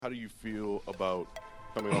How do you feel about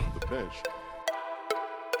coming off the bench?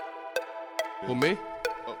 Who, me?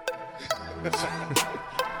 Oh.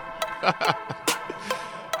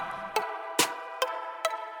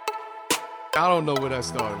 I don't know where that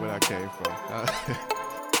started, where that came from.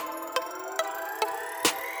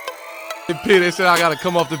 They said I got to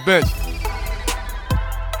come off the bench.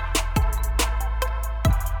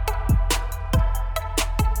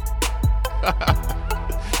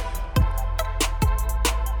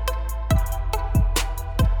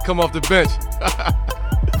 Come off the bench.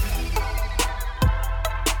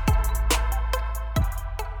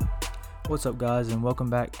 What's up, guys, and welcome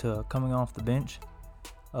back to Coming Off the Bench.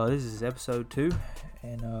 This is episode 2,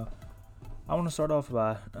 and I want to start off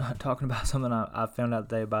by talking about something I found out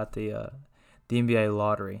today about the NBA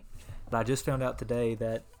lottery. I just found out today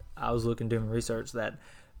that I was doing research that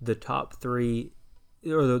the top 3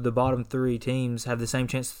 or the bottom 3 teams have the same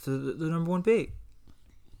chance to the number 1 pick.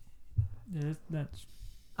 Yeah, that's.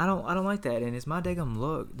 I don't like that, and it's my daggum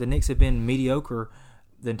luck. The Knicks have been mediocre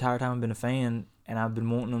the entire time I've been a fan, and I've been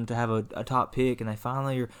wanting them to have a top pick, and they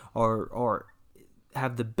finally are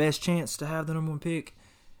have the best chance to have the number 1 pick,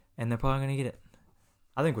 and they're probably going to get it.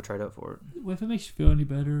 I think we'll trade up for it. Well, if it makes you feel any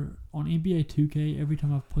better, on NBA 2K, every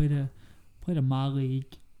time I've played a my league,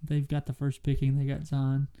 they've got the first pick and they got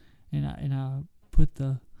Zion, and I put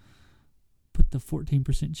the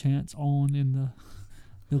 14% chance on in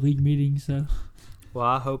the league meeting. So, well,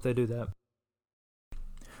 I hope they do that.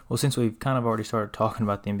 Well, since we've kind of already started talking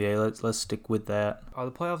about the NBA, let's stick with that. Are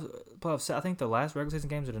the playoffs? I think the last regular season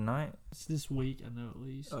games are tonight. it's this week, I know at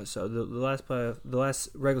least. So the last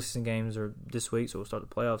regular season games are this week, so we'll start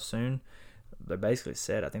the playoffs soon. They're basically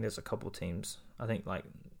set. I think there's a couple teams. I think like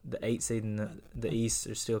the 8th seed in the East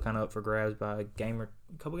are still kind of up for grabs by a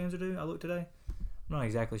couple games or two. I looked today. I'm not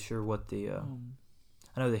exactly sure what the.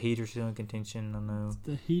 I know the Heat are still in contention. I know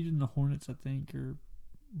The Heat and the Hornets, I think, are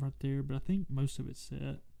right there, but I think most of it's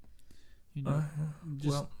set. You know,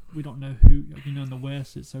 we don't know who. In the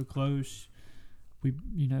West, it's so close. The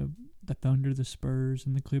Thunder, the Spurs,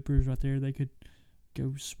 and the Clippers right there. They could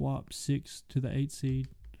go swap 6 to the 8th seed.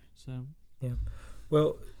 So yeah.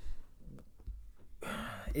 Well,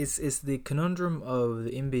 it's the conundrum of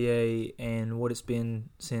the NBA and what it's been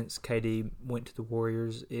since KD went to the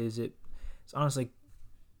Warriors. It's honestly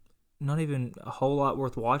not even a whole lot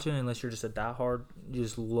worth watching unless you're just a diehard, you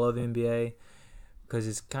just love NBA, because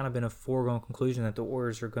it's kind of been a foregone conclusion that the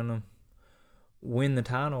Warriors are going to win the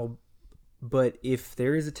title. But if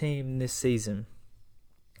there is a team this season,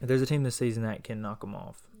 that can knock them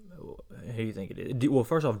off, who do you think it is? Well,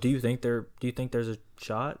 first off, do you think there's a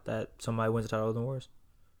shot that somebody wins the title of the Warriors?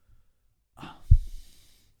 I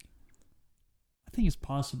think it's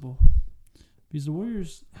possible because the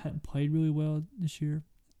Warriors hadn't played really well this year.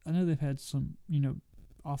 I know they've had some,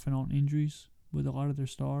 off and on injuries with a lot of their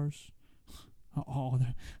stars, all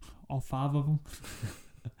 5 of them.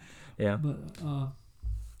 Yeah. But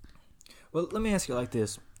well, let me ask you like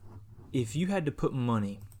this: if you had to put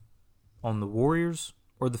money on the Warriors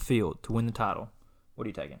or the field to win the title, what are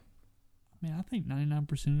you taking? I think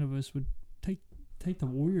 99% of us would take the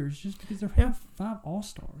Warriors just because they're having 5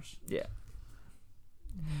 All-Stars. Yeah.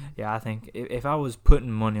 Yeah, I think if I was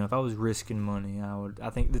putting money, if I was risking money, I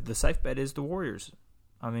think that the safe bet is the Warriors.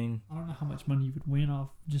 I don't know how much money you would win off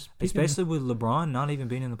just especially with LeBron not even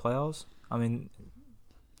being in the playoffs.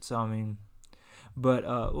 But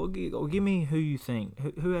give me who you think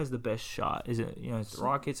who has the best shot. Is it it's the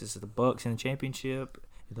Rockets? Is it the Bucks in the championship?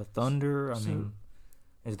 Is it the Thunder? Is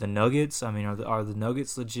it the Nuggets? Are the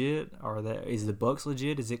Nuggets legit? Is the Bucks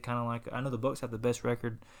legit? Is it kind of like, I know the Bucks have the best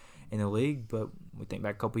record in the league, but we think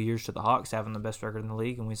back a couple of years to the Hawks having the best record in the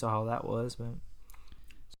league, and we saw how that was. But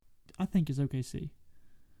I think it's OKC.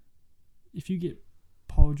 If you get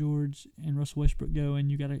Paul George and Russell Westbrook going,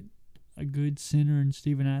 you got a good center in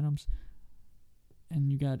Steven Adams, and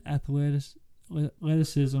you got athleticism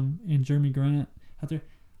in Jeremy Grant out there.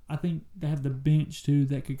 I think they have the bench too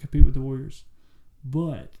that could compete with the Warriors,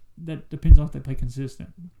 but that depends on if they play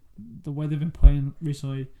consistent. The way they've been playing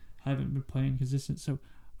recently haven't been playing consistent, so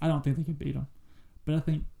I don't think they can beat them. But I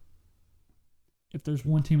think if there's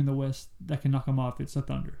one team in the West that can knock them off, it's the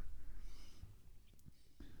Thunder.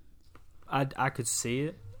 I could see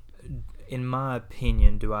it. In my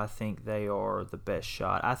opinion, do I think they are the best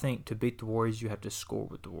shot? I think to beat the Warriors, you have to score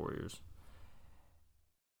with the Warriors.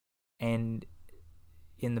 And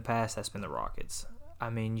in the past, that's been the Rockets.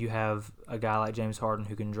 You have a guy like James Harden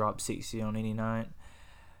who can drop 60 on any night.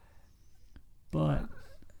 But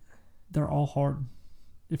they're all Harden.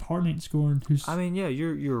 If Harden ain't scoring, who's...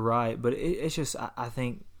 you're right. But it's just, I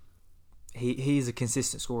think he's a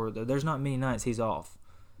consistent scorer, though. There's not many nights he's off.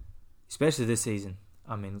 especially this season.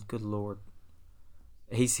 I mean, good Lord,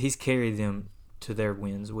 he's carried them to their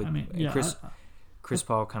wins with Chris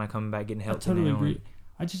Paul kind of coming back, getting I healthy. totally now. agree.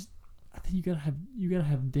 I think you gotta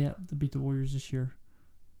have depth to beat the Warriors this year.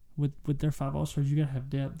 With their 5 All-Stars, you gotta have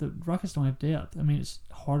depth. The Rockets don't have depth. I mean, it's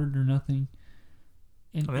Harden or nothing.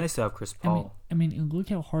 And I mean, they still have Chris Paul. I mean, look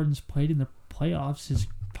how Harden's played in the playoffs his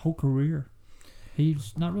whole career.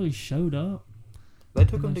 He's not really showed up. They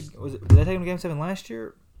took him to did they take him to Game 7 last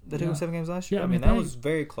year? They took him 7 games last year. Yeah, I mean that was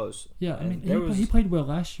very close. Yeah, I mean And he played well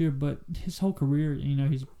last year, but his whole career,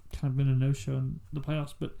 he's kind of been a no-show in the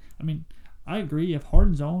playoffs. But I mean, I agree. If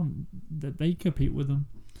Harden's on, that they compete with him.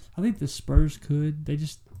 I think the Spurs could. They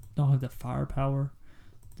just don't have the firepower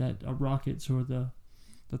that Rockets or the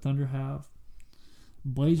Thunder have.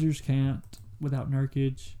 Blazers can't without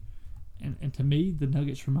Nurkic. And to me, the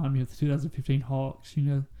Nuggets remind me of the 2015 Hawks.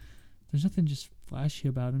 There's nothing just flashy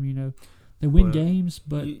about them. They win games,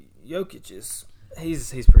 but Jokic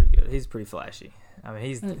he's pretty good. He's pretty flashy. I mean,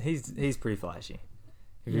 he's pretty flashy.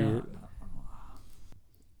 Yeah.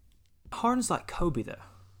 Harden's like Kobe though.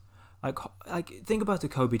 Like think about the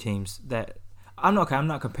Kobe teams that I'm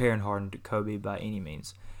not comparing Harden to Kobe by any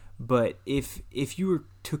means. But if you were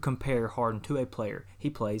to compare Harden to a player, he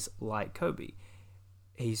plays like Kobe.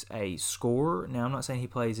 He's a scorer. Now, I'm not saying he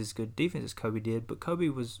plays as good defense as Kobe did, but Kobe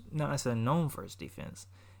was not necessarily known for his defense.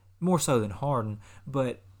 More so than Harden,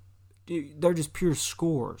 but they're just pure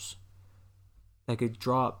scorers. They could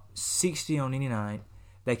drop 60 on any night.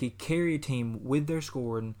 They could carry a team with their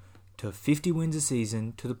scoring to 50 wins a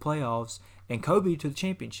season, to the playoffs, and Kobe to the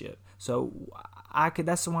championship. So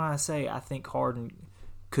that's why I say I think Harden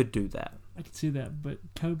could do that. I could see that, but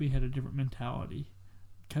Kobe had a different mentality.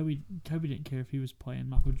 Kobe didn't care if he was playing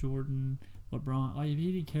Michael Jordan, LeBron. Like,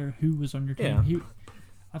 he didn't care who was on your team. Yeah.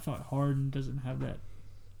 I thought Harden doesn't have that.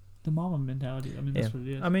 The mama mentality. I mean, that's what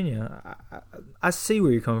it is. I mean, I see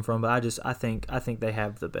where you're coming from, but I think they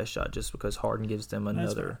have the best shot just because Harden gives them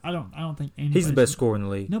another. I don't think he's the best scorer in the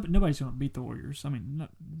league. No, but nobody's going to beat the Warriors. I mean,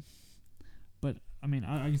 but I mean,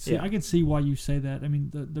 I can see. Yeah. I can see why you say that. I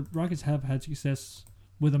mean, the Rockets have had success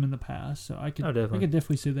with them in the past, so I could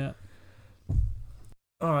definitely see that.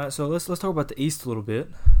 All right, so let's talk about the East a little bit.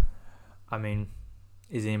 I mean,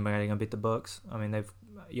 is anybody gonna beat the Bucks? I mean,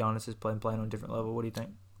 Giannis is playing on a different level. What do you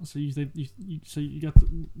think? So you got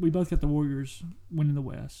we both got the Warriors winning the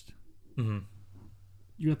West. Mm-hmm.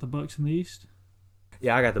 You got the Bucks in the East.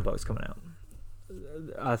 Yeah, I got the Bucks coming out.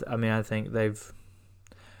 I mean, I think they've.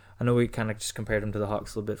 I know we kind of just compared them to the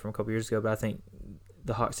Hawks a little bit from a couple years ago, but I think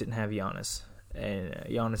the Hawks didn't have Giannis, and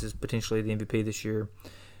Giannis is potentially the MVP this year.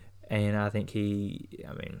 And I think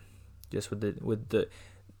just with the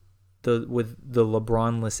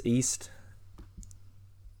LeBron-less East,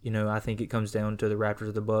 I think it comes down to the Raptors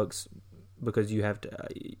or the Bucks because you have to.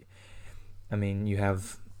 You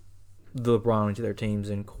have the LeBron into their teams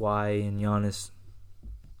and Kawhi and Giannis,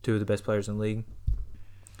 two of the best players in the league.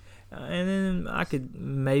 And then I could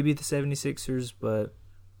maybe the 76ers, but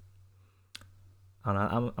I don't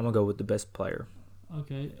know. I'm gonna go with the best player.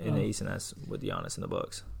 Okay. In the East, and that's with Giannis and the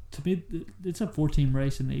Bucks. To me, it's a 4-team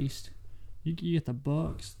race in the East. You get the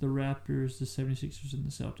Bucks, the Raptors, the 76ers, and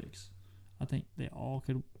the Celtics. I think they all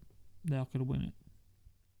could win it.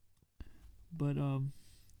 But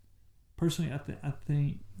personally, I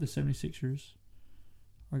think the 76ers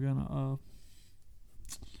are gonna.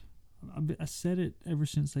 I said it ever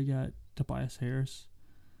since they got Tobias Harris.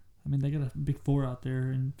 I mean, they got a big four out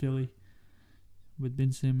there in Philly with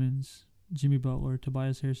Ben Simmons, Jimmy Butler,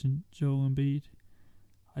 Tobias Harris, and Joel Embiid.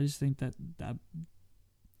 I just think that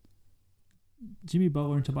Jimmy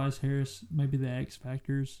Butler and Tobias Harris may be the X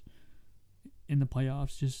factors in the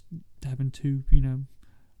playoffs. Just having two,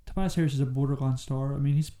 Tobias Harris is a borderline star. I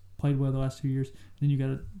mean, he's played well the last 2 years. Then you got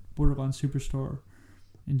a borderline superstar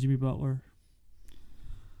in Jimmy Butler.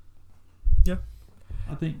 Yeah,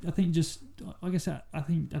 I think just like I said, I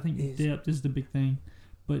think depth is the big thing,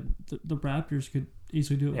 but the Raptors could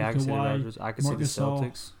easily do it. Yeah, with I can see the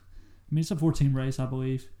Celtics. I mean, it's a 4-team race, I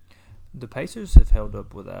believe. The Pacers have held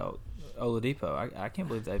up without Oladipo. I can't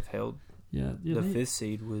believe they've held the fifth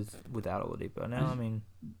seed without Oladipo. Now,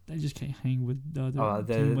 they just can't hang with the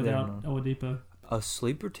other team without Oladipo. A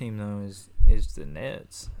sleeper team though is the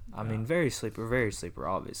Nets. I mean, very sleeper,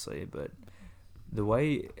 obviously. But the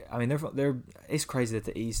way they're it's crazy that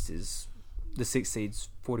the East is the 6th seed's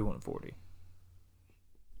 41-40.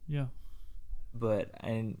 Yeah. But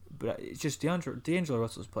it's just D'Angelo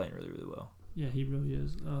Russell's playing really, really well. Yeah, he really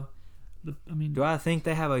is. Do I think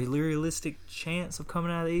they have a realistic chance of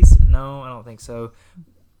coming out of the East? No, I don't think so.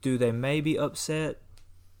 Do they maybe upset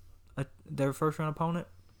their first round opponent?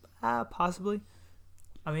 Possibly.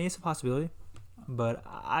 I mean, it's a possibility, but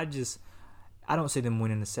I don't see them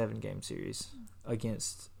winning a 7-game series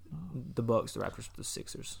against the Bucks, the Raptors, the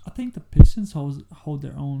Sixers. I think the Pistons hold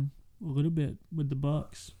their own a little bit with the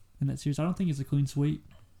Bucks in that series. I don't think it's a clean sweep.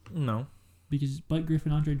 No. Because Blake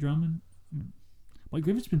Griffin, Andre Drummond, Blake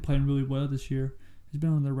Griffin's been playing really well this year. He's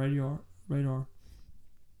been on the radar.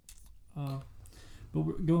 But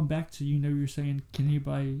we're going back to, you're saying, can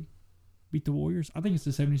anybody beat the Warriors? I think it's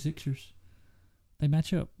the 76ers. They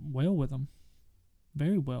match up well with them.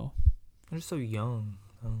 Very well. They're just so young.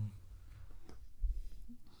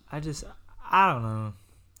 I don't know.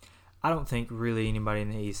 I don't think really anybody in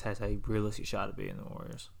the East has a realistic shot at beating the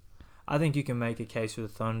Warriors. I think you can make a case for the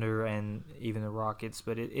Thunder and even the Rockets,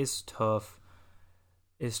 but it's tough.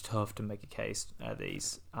 It's tough to make a case at the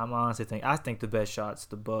East. I think the best shot's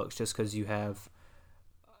the Bucks, just because you have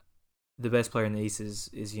the best player in the East is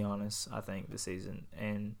Giannis, I think, this season,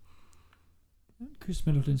 and Chris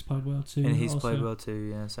Middleton's played well too. And he's played well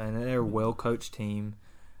too, yeah. So, and they're a well-coached team.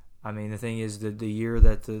 I mean, the thing is, the year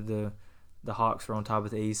that the Hawks were on top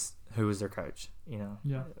of the East, who was their coach?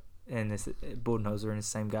 Yeah. And it's Budenholzer, and the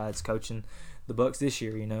same guy that's coaching the Bucks this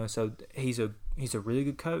year. So he's a really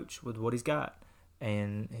good coach with what he's got,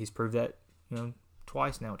 and he's proved that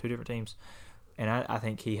twice now, 2 different teams. And I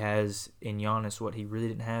think he has in Giannis what he really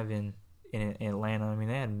didn't have in Atlanta. I mean,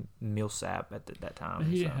 they had Millsap at that time. But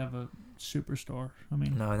he didn't have a superstar. I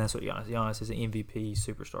mean, no, and that's what Giannis is, an MVP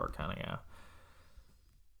superstar kind of guy.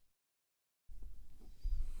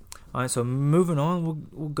 All right, so moving on,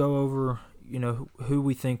 we'll go over who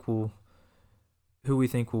we think will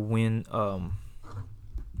win, or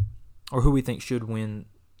who we think should win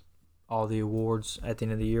all the awards at the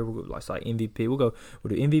end of the year. We'll go like MVP. We'll do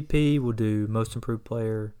MVP. We'll do Most Improved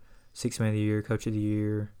Player, Sixth Man of the Year, Coach of the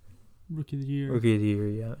Year, Rookie of the Year. Rookie of the Year.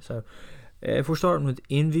 Yeah. So if we're starting with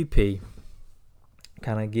MVP,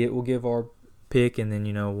 we'll give our pick and then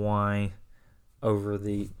why over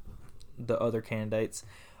the other candidates.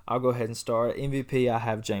 I'll go ahead and start. MVP, I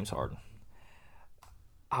have James Harden.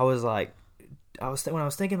 When I was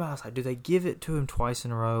thinking about it, I was like, do they give it to him twice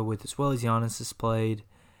in a row with as well as Giannis has played?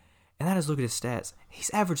 And I just look at his stats. He's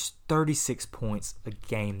averaged 36 points a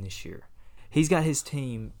game this year. He's got his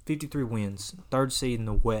team 53 wins, 3rd seed in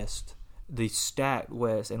the West, the stacked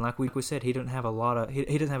West. And like we said, he doesn't have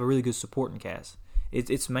he doesn't have a really good supporting cast.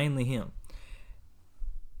 It's mainly him.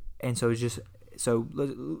 And so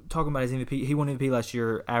talking about his MVP, he won MVP last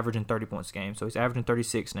year, averaging 30 points a game. So he's averaging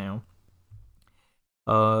 36 now.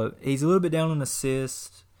 He's a little bit down on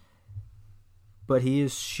assists, but he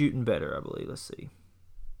is shooting better, I believe. Let's see.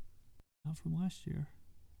 Not from last year.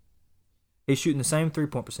 He's shooting the same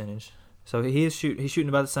 3-point percentage. So he's shooting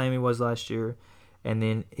about the same he was last year, and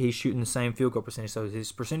then he's shooting the same field goal percentage. So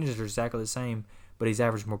his percentages are exactly the same, but he's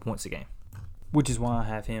averaging more points a game, which is why I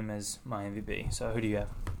have him as my MVP. So who do you have?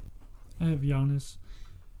 I have Giannis.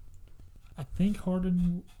 I think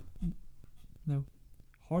Harden's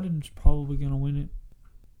probably going to win it,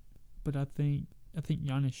 but I think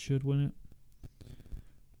Giannis should win it.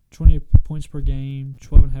 20 points per game,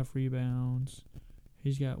 12.5 rebounds.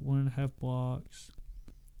 He's got 1.5 blocks.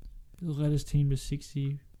 He'll led his team to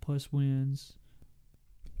 60-plus wins.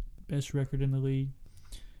 Best record in the league.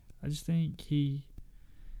 I just think he's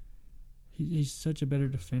such a better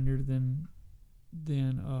defender than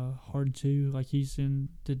Harden too. Like, he's in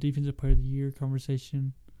the Defensive Player of the Year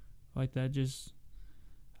conversation. Like that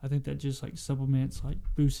I think that just like supplements, like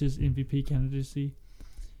boosts his MVP candidacy.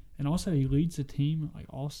 And also he leads the team, like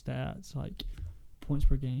all stats, like points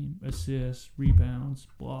per game, assists, rebounds,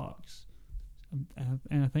 blocks,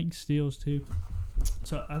 and I think steals too.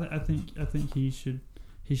 So I think he should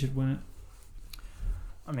win it.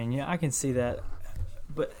 I mean, yeah, I can see that,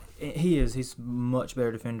 but he's a much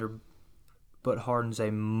better defender. But Harden's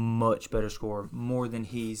a much better scorer, more than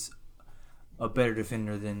he's a better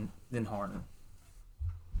defender than Harden.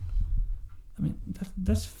 I mean,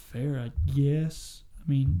 that's fair, I guess. I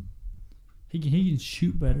mean, he can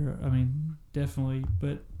shoot better. I mean, definitely.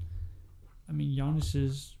 But I mean,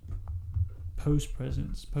 Giannis's post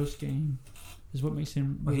presence, post game, is what makes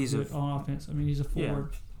him good on offense. I mean, he's a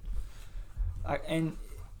forward. Yeah. And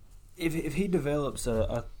if he develops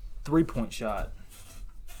a 3-point shot,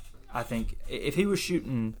 I think if he was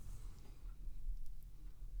shooting,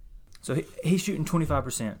 so he's shooting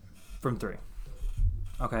 25% from 3.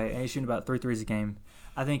 Okay, and he's shooting about 3 threes a game.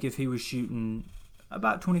 I think if he was shooting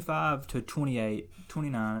about 25 to 28,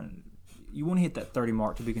 29, you want to hit that 30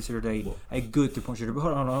 mark to be considered a good 3-point shooter. But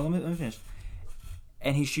hold on, let me finish.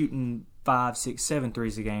 And he's shooting 5, 6, 7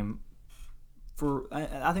 threes a game.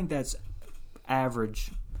 I think that's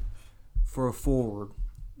average for a forward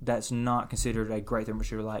that's not considered a great three-point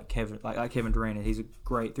shooter like Kevin Durant. He's a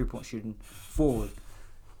great three-point shooting forward.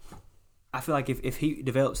 I feel like if he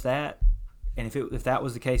develops that, and if that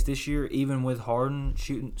was the case this year, even with Harden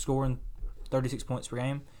scoring 36 points per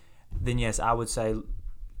game, then yes, I would say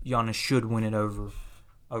Giannis should win it over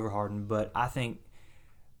Harden. But I think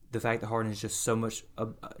the fact that Harden is just a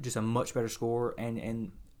much better scorer,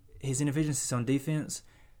 and his inefficiencies on defense,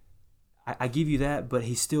 I give you that, but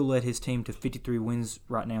he still led his team to 53 wins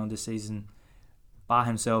right now this season by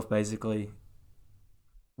himself, basically,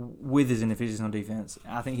 with his inefficiencies on defense.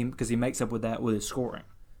 I think because he makes up with that with his scoring.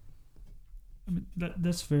 I mean,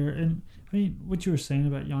 that's fair. And I mean, what you were saying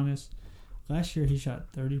about Giannis, last year he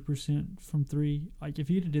shot 30% from three. Like, if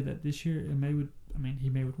he'd have did that this year, he may would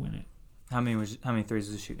win it. How many threes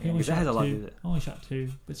was he shooting? He only Because that has a lot to do two. with it. Only shot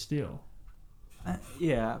 2, but still.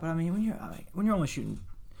 Yeah, but I mean, when you're only shooting,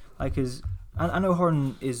 like, because I know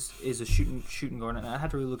Harden is a shooting guard, and I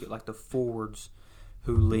have to really look at like the forwards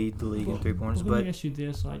who lead the league in 3-pointers. Let me ask you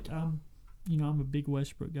this: like, I'm a big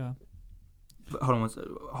Westbrook guy. But hold on one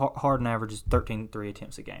second. Harden averages 13 3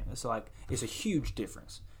 attempts a game. It's like it's a huge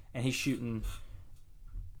difference, and he's shooting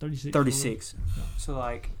 36. Yeah. So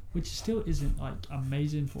like, which still isn't like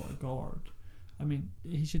amazing for a guard. I mean,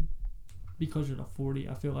 he should be closer to 40.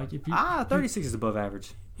 I feel like if you 36 is above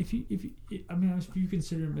average. If you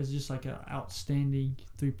consider him as just like an outstanding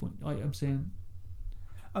 3-point, like I'm saying.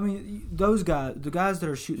 I mean, those guys, the guys that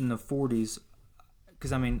are shooting the 40s,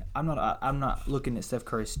 because I mean, I'm not looking at Steph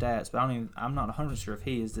Curry's stats, but I'm not 100% sure if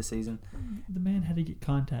he is this season. The man had to get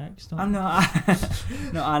contacts. I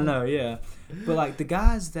know, yeah, but like the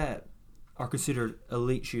guys that are considered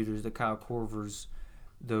elite shooters, the Kyle Korvers,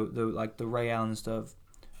 the Ray Allen stuff,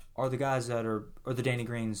 are the guys that are, or the Danny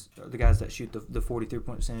Greens, are the guys that shoot the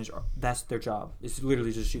 43-point percentage. That's their job. It's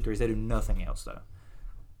literally just shoot threes. They do nothing else though.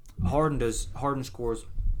 Harden scores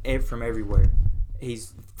from everywhere.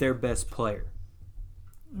 He's their best player.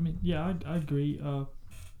 I mean, yeah, I agree.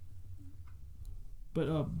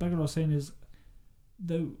 But back to what I was saying is,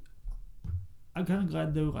 though, I'm kind of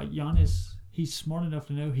glad though. Like Giannis, he's smart enough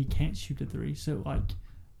to know he can't shoot the three. So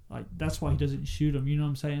like that's why he doesn't shoot them. You know what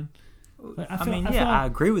I'm saying? Like, I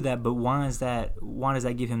agree with that. But why does that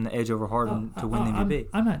give him the edge over Harden to win the MVP?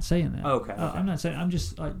 I'm not saying that. Okay. I'm not saying. I'm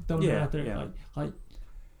just like throwing it out there. Yeah. Like.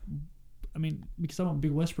 I mean, because I'm a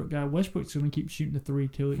big Westbrook guy. Westbrook's going to keep shooting the three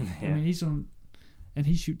till he. Yeah. I mean, he's on, and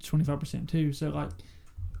he shoots 25% too. So like,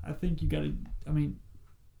 I think you got to. I mean,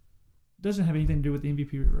 doesn't have anything to do with the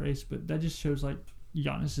MVP race, but that just shows like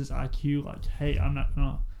Giannis's IQ. Like, hey, I'm not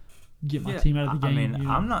gonna get my team out of the game. I mean, you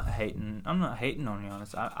know? I'm not hating on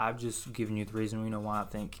Giannis. I've just given you the reason why I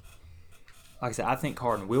think. Like I said, I think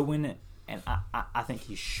Harden will win it, and I think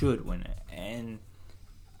he should win it, and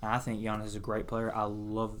I think Giannis is a great player. I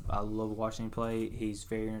love watching him play. He's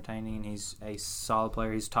very entertaining. He's a solid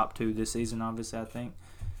player. He's top 2 this season, obviously. I think,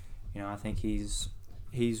 I think he's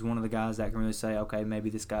one of the guys that can really say, okay, maybe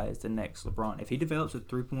this guy is the next LeBron. If he develops a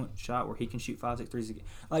 3-point shot where he can shoot 5, 6 threes again,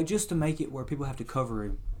 like just to make it where people have to cover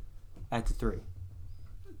him at the 3,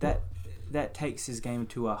 that takes his game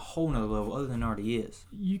to a whole nother level other than it already is.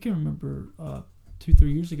 You can remember 2-3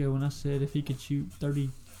 years ago when I said if he could shoot 33%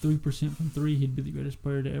 from 3, he'd be the greatest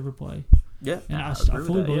player to ever play. Yeah, and I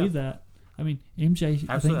fully believe that. I mean, MJ,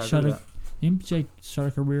 MJ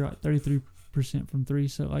started a career at 33% from 3.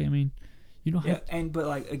 So like, I mean, you don't have. But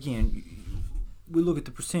like again, we look at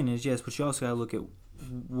the percentage, yes, but you also got to look at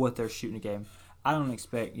what they're shooting a game. I don't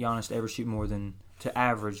expect Giannis to ever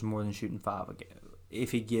average more than shooting 5 a game.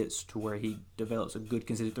 If he gets to where he develops a good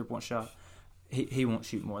consistent 3-point shot, he won't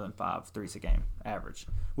shoot more than 5 threes a game average,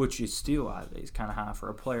 which is still is kind of high for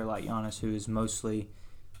a player like Giannis, who is mostly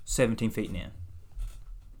 17 feet in.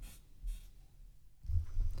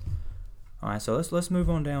 All right, so let's move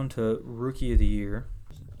on down to Rookie of the Year.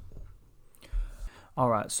 All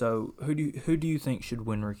right, so who do you think should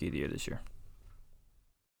win Rookie of the Year this year?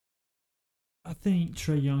 I think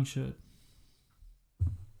Trae Young should.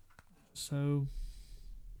 So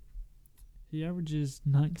he averages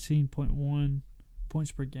 19.1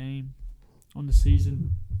 points per game on the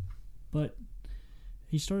season, but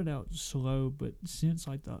he started out slow. But since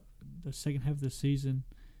like the second half of the season,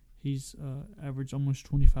 he's averaged almost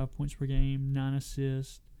 25 points per game, 9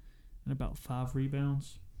 assists, and about 5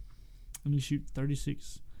 rebounds. And he shoots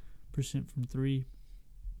 36% from 3.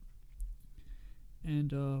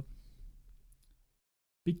 And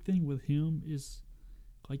big thing with him is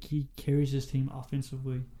like he carries his team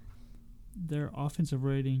offensively. Their offensive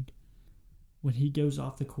rating when he goes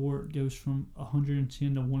off the court goes from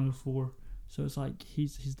 110 to 104. So it's like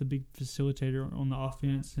he's the big facilitator on the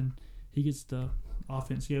offense, and he gets the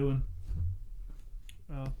offense going.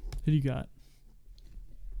 Who do you got?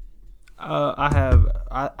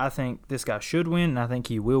 I think this guy should win, and I think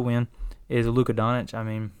he will win, is Luka Doncic. I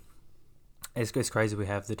mean, it's crazy we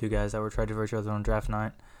have the two guys that were traded for each other on draft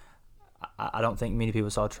night. I don't think many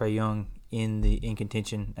people saw Trae Young in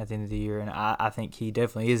contention at the end of the year, and I think he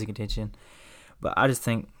definitely is in contention. But I just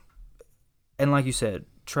think, and like you said,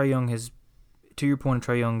 Trae Young has, to your point,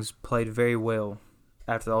 Trae Young's played very well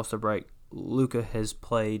after the All-Star break. Luka has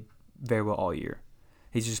played very well all year.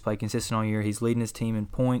 He's just played consistent all year. He's leading his team in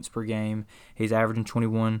points per game. He's averaging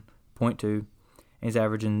 21.2, and he's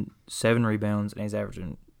averaging 7 rebounds, and he's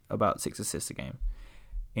averaging about 6 assists a game.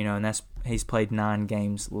 You know, and he's played 9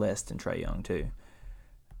 games less than Trae Young too.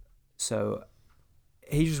 So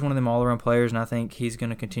he's just one of them all-around players, and I think he's going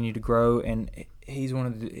to continue to grow. And he's one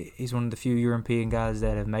of the few European guys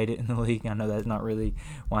that have made it in the league. I know that's not really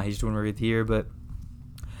why he's doing really the year, but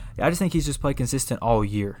I just think he's just played consistent all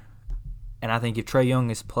year. And I think if Trae Young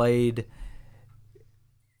has played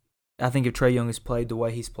the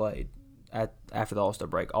way he's played after the All-Star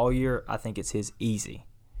break all year, I think it's his easy.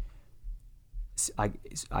 I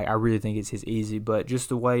really think it's his easy, but just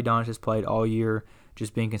the way Doncic has played all year,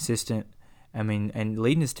 just being consistent, I mean, and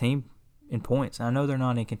leading his team in points. I know they're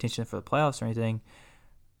not in contention for the playoffs or anything,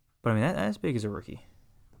 but I mean that's big as a rookie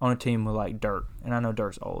on a team with like Dirk. And I know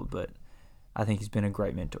Dirk's old, but I think he's been a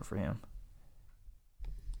great mentor for him.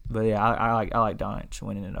 But yeah, I like Doncic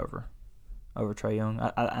winning it over Trae Young.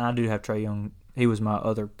 I do have Trae Young. He was my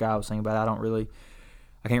other guy I was thinking about.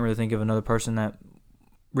 I can't really think of another person that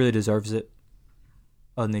really deserves it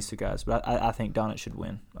other than these two guys. But I think Doncic should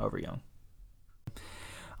win over Young.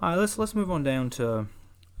 All right, let's move on down to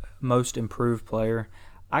most improved player.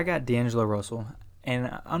 I got D'Angelo Russell,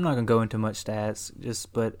 and I'm not gonna go into much stats,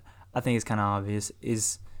 but I think it's kind of obvious.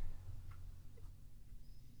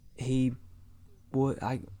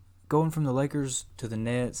 Going from the Lakers to the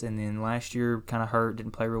Nets, and then last year kind of hurt,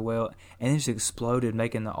 didn't play real well, and then just exploded,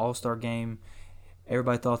 making the All-Star game.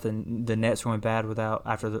 Everybody thought the Nets were going bad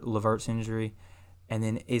after the LeVert's injury, and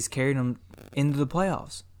then is carrying them into the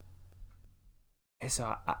playoffs. And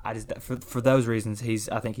so I just for those reasons,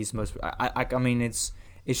 I think he's the most. I mean it's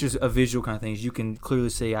just a visual kind of thing. You can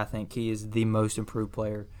clearly see. I think he is the most improved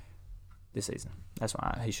player this season. That's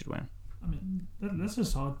why he should win. I mean that's a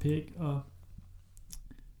solid pick.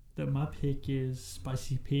 That my pick is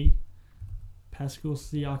Spicy P, Pascal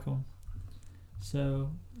Siakam.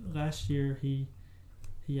 So last year he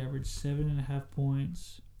averaged 7.5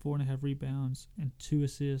 points, 4.5 rebounds, and 2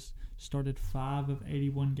 assists. Started 5 of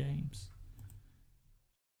 81 games.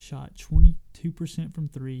 Shot 22% from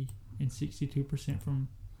 3 and 62% from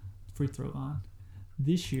free throw line.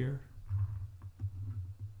 This year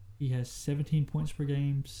he has 17 points per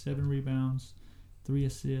game, 7 rebounds, 3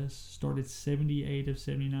 assists, started 78 of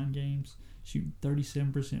 79 games, shooting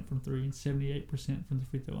 37% from 3 and 78% from the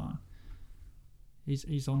free throw line.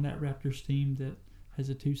 He's on that Raptors team that has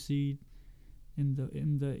a 2 seed in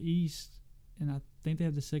the East, and I think they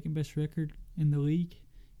have the second best record in the league.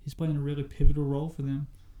 He's playing a really pivotal role for them.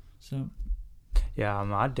 So yeah,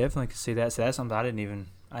 I definitely could see that. So that's something I didn't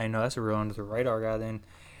know. That's a real under the radar guy then,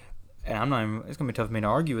 and I'm not even. It's gonna be tough for me to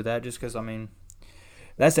argue with that just because I mean.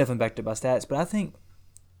 That's definitely backed up by stats, but I think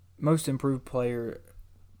most improved player,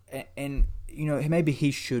 and you know, maybe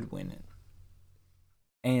he should win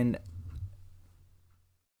it.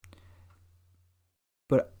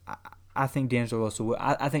 But I think D'Angelo Russell.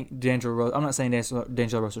 I think D'Angelo Russell. I'm not saying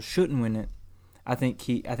D'Angelo Russell shouldn't win it. I think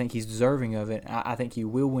he's deserving of it. I think he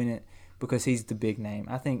will win it because he's the big name.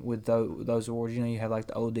 I think with those awards, you know, you have like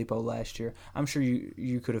the Oladipo last year. I'm sure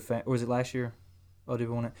you could have. Or was it last year?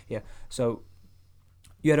 Oladipo won it. Yeah. So.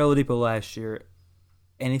 You had Oladipo last year,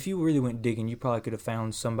 and if you really went digging, you probably could have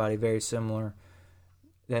found somebody very similar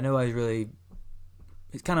that nobody's really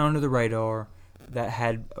 – it's kind of under the radar, that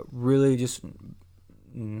had really just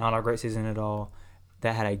not a great season at all,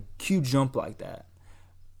 that had a huge jump like that.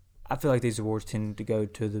 I feel like these awards tend to go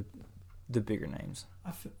to the bigger names.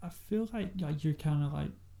 I feel like you're kind of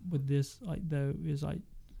like with this, like, though, is like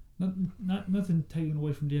nothing taken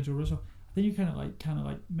away from D'Angelo Russell. I think you're kind of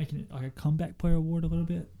like making it like a comeback player award a little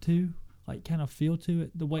bit too, like kind of feel to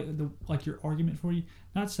it, the way like your argument for you.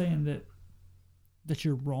 Not saying that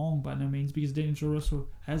you're wrong by no means, because D'Angelo Russell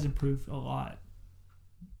has improved a lot,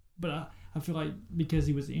 but I feel like because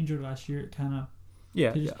he was injured last year, it kind of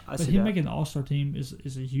I but see him that. making the All-Star team is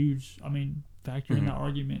a huge factor in that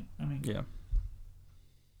argument. Yeah.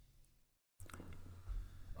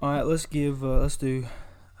 All right, let's do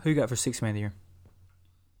who you got for 6th man of the year.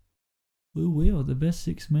 Lou Will, the best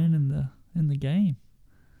 6 man in the game.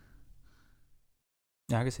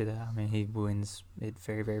 Yeah, I can see that. I mean, he wins it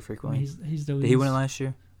very, very I frequently. mean, he's the Did he win it last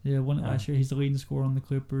year? Yeah, won it last year. He's the leading scorer on the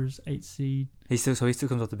Clippers, 8th seed. He still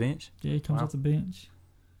comes off the bench. Yeah, he comes Wow. off the bench.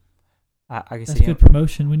 I can That's see good him.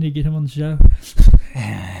 promotion. We need to get him on the show.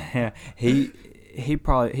 Yeah, he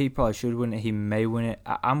probably should win it. He may win it.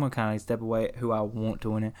 I'm gonna kind of step away. Who I want to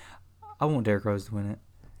win it? I want Derrick Rose to win it.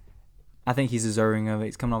 I think he's deserving of it.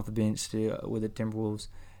 He's coming off the bench with the Timberwolves,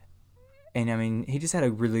 and I mean, he just had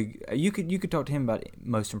a really. You could talk to him about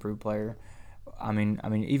most improved player. I mean,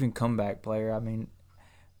 even comeback player. I mean,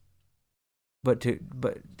 but to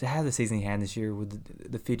have the season he had this year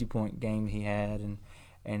with the 50-point game he had,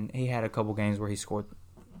 and he had a couple games where he scored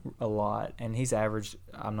a lot, and he's averaged.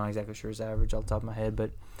 I'm not exactly sure his average off the top of my head,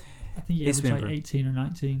 but I think he It's averaged been like 18 or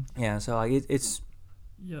 19. yeah. So like it's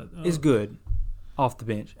Yeah, good off the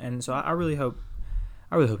bench, and so I really hope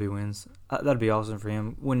he wins. That'd be awesome for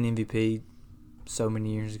him. Winning MVP so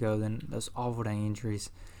many years ago, then those awful dang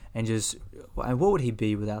injuries, and just what would he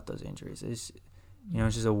be without those injuries? It's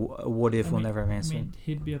it's just a what if we'll never have answered. I mean,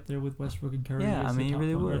 he'd be up there with Westbrook and Curry. Yeah, as I mean, the he top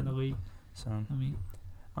really point guard would. in the league. So I mean,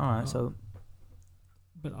 all right, so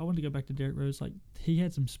but I want to go back to Derrick Rose. Like, he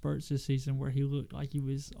had some spurts this season where he looked like he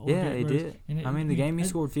was old yeah, Derrick he Rose. did. And I mean, the game he as-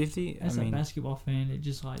 scored 50. As I mean, a basketball fan, it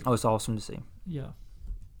just like it's awesome to see. yeah.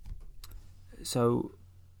 So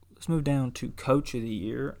let's move down to Coach of the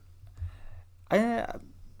Year. I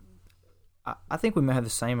think we may have the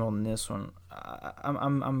same on this one.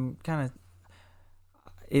 I'm kind of.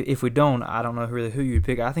 If we don't, I don't know really who you'd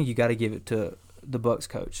pick. I think you got to give it to the Bucks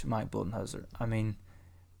coach, Mike Budenholzer. I mean,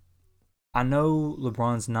 I know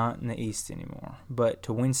LeBron's not in the East anymore, but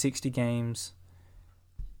to win 60 games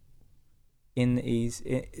in the East,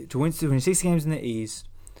 to win 60 games in the East.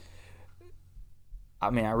 I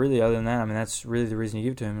mean, other than that, I mean, that's really the reason you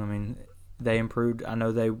give it to him. I mean, they improved. I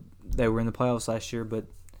know they were in the playoffs last year, but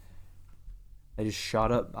they just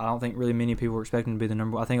shot up. I don't think really many people were expecting to be the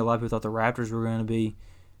number one. I think a lot of people thought the Raptors were going to be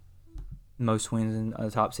most wins in the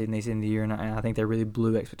top seed in the East end of the year, and I think they really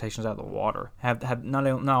blew expectations out of the water. Have not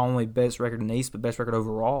only best record in the East, but best record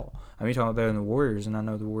overall. I mean, you're talking about better than the Warriors, and I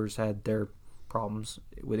know the Warriors had their problems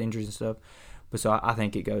with injuries and stuff. But so I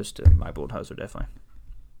think it goes to Mike Budenholzer, definitely.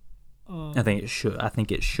 I think it should. I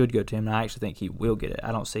think it should go to him, and I actually think he will get it.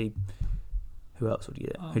 I don't see who else would get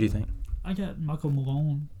it. Who do you think? I got Michael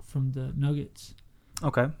Malone from the Nuggets.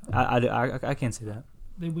 Okay, I can see that.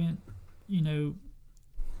 They went,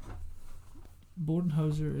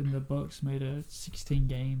 Budenholzer and the Bucks made a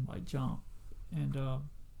 16-game jump, and I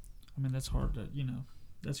mean that's hard to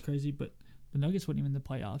that's crazy. But the Nuggets weren't even in the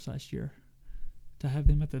playoffs last year. To have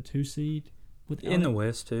them at the 2 seed without In the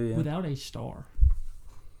West too, yeah. without a star,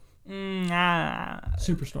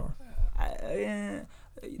 superstar.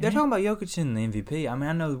 They're talking about Jokic in the MVP. I mean,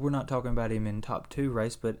 I know we're not talking about him in top 2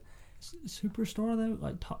 race, but Superstar though,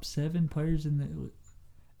 like top 7 players in the.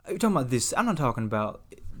 you're talking about this. I'm not talking about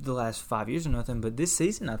the last 5 years or nothing, but this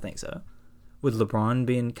season I think so. With LeBron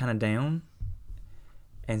being kind of down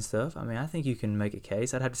and stuff, I mean, I think you can make a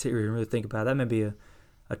case. I'd have to sit here and really think about it. That may be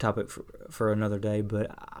a topic for another day,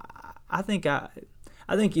 but I think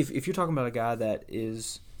if you're talking about a guy that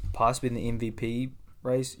is possibly in the MVP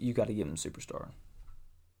race, you got to give him superstar.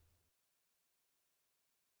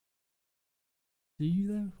 Do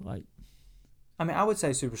you though? I mean, I would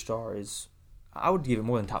say superstar is. I would give it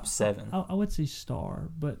more than top 7. I would say star,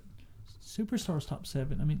 but superstar's top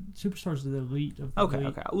 7. I mean, superstar's the elite of the league.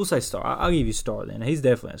 Okay. We'll say star. I'll give you star then. He's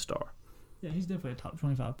definitely a star. Yeah, he's definitely a top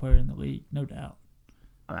 25 player in the league, no doubt.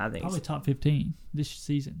 I mean, I think Probably top 15 this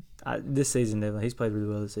season. this season definitely. He's played really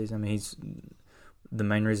well this season. I mean, he's the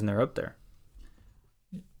main reason they're up there.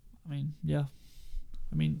 I mean, yeah.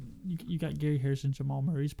 I mean, you got Gary Harrison, Jamal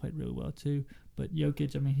Murray's played really well too. But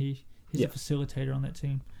Jokic, I mean, he's a facilitator on that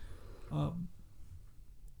team.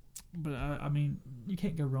 But I mean, you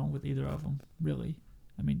can't go wrong with either of them, really.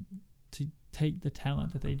 I mean, to take the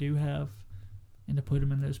talent that they do have and to put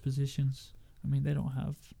them in those positions. I mean, they don't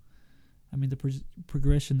have. I mean, the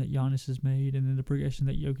progression that Giannis has made and then the progression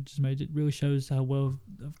that Jokic has made, it really shows how well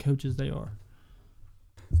of coaches they are.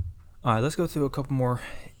 All right, let's go through a couple more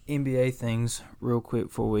NBA things real quick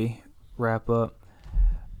before we wrap up.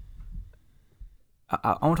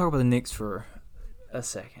 I want to talk about the Knicks for a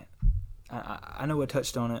second. I know I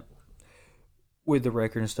touched on it with the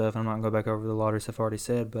record and stuff. I'm not going to go back over the lottery stuff I already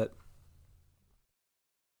said, but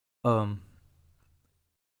it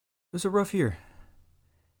was a rough year.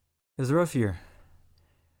 It was a rough year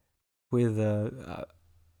with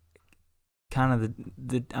kind of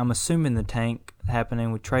the I'm assuming the tank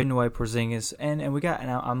happening with trading away Porzingis and we got and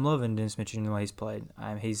I'm loving Dennis Mitchell in the way he's played.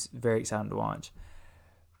 He's very exciting to watch.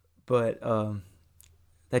 But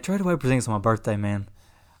they traded away Porzingis on my birthday, man.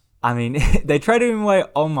 I mean, they traded him away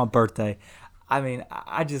on my birthday. I mean,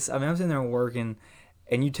 I'm sitting there working,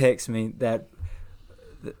 and you text me that,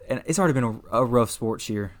 and it's already been a rough sports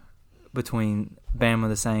year between Bama,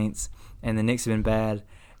 the Saints, and the Knicks have been bad.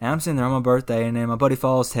 And I'm sitting there on my birthday, and then my buddy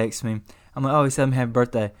Falls texts me. I'm like, oh, he said I'm happy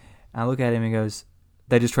birthday. And I look at him and he goes,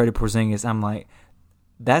 they just traded Porzingis. I'm like,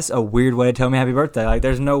 that's a weird way to tell me happy birthday. Like,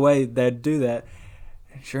 there's no way they'd do that.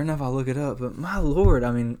 And sure enough, I look it up. But my Lord,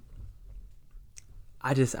 I mean,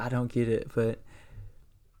 I don't get it. But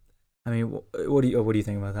I mean, what do you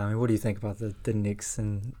think about that? I mean, what do you think about the Knicks?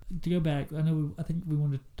 And to go back, I think we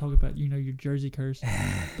wanted to talk about your jersey curse.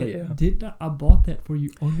 yeah, I bought that for you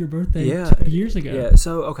on your birthday 2 years ago. Yeah.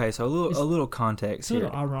 So a little context. It's sort here.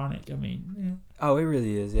 of ironic. I mean, yeah. Oh, it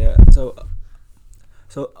really is. Yeah. So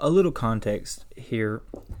a little context here.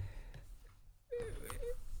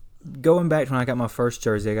 Going back to when I got my first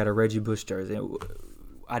jersey, I got a Reggie Bush jersey.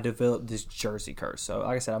 I developed this jersey curse. So,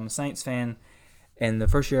 like I said, I'm a Saints fan, and the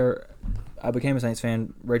first year I became a Saints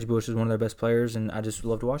fan, Reggie Bush was one of their best players, and I just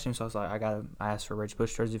loved watching him. So I was like, I asked for a Reggie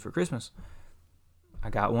Bush jersey for Christmas.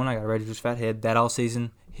 I got one. I got a Reggie Bush fathead. That all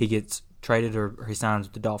season, he gets traded or he signs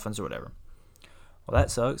with the Dolphins or whatever. Well,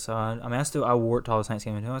 that sucks. So I wore it to all the Saints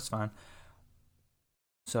games. No, that's fine.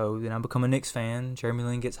 So then I become a Knicks fan. Jeremy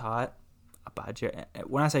Lin gets hot.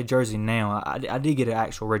 When I say jersey now, I did get an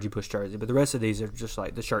actual Reggie Bush jersey, but the rest of these are just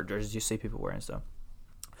like the shirt jerseys you see people wearing stuff.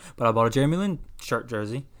 But I bought a Jeremy Lin shirt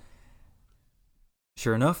jersey.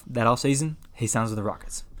 Sure enough, that all season, he signs with the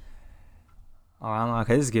Rockets. Oh, I'm like,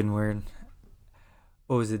 okay, this is getting weird.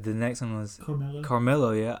 What was it? The next one was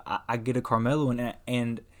Carmelo. Yeah, I get a Carmelo,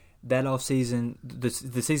 and that off season, the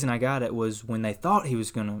season I got it was when they thought he was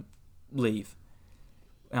gonna leave,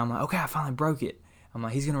 and I'm like, okay, I finally broke it. I'm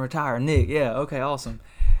like, he's going to retire. Nick, yeah, okay, awesome.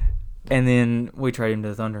 And then we trade him to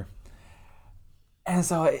the Thunder. And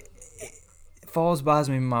so Falls buys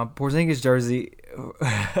me my Porzingis jersey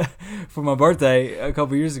for my birthday a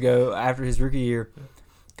couple years ago after his rookie year.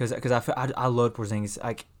 Because I loved Porzingis.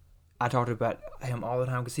 Like, I talked about him all the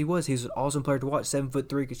time because he was an awesome player to watch.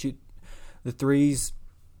 7'3", could shoot the threes.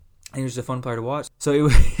 And he was just a fun player to watch. So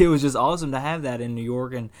it was just awesome to have that in New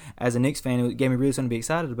York. And as a Knicks fan, it gave me really something to be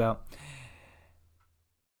excited about.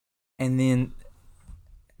 And then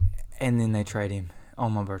they trade him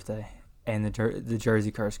on my birthday, and the jersey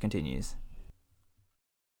curse continues.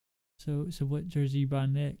 So what jersey you buy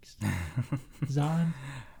next? Zion?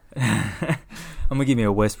 I'm gonna give me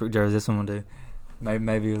a Westbrook jersey. This one will do.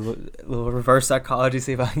 Maybe a little reverse psychology.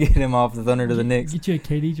 See if I can get him off the Thunder to the Knicks. Get you a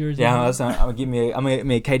KD jersey. Yeah, I'm gonna get me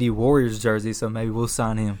a KD Warriors jersey. So maybe we'll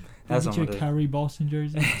sign him. That's get you a Kyrie Boston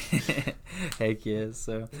jersey. Heck yes.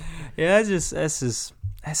 So yeah,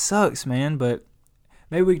 that sucks, man. But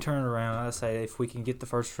maybe we can turn it around. I say if we can get the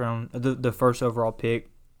first round, the first overall pick,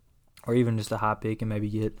 or even just a high pick, and maybe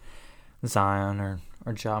get Zion or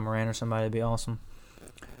Ja Morant or somebody, it'd be awesome.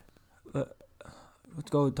 Let's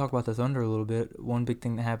go talk about the Thunder a little bit. One big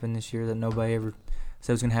thing that happened this year that nobody ever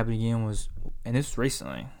said was going to happen again was, and this was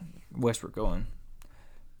recently, Westbrook going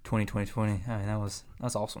 2020. I mean,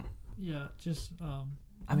 that's awesome. Yeah, just.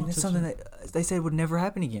 I mean, that's something that they said would never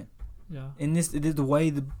happen again. Yeah. And this is the way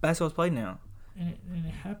the basketball's played now. And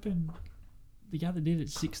it happened. The guy that did it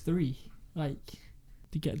 6'3", like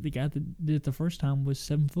the guy that did it the first time was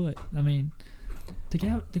 7 foot. I mean, to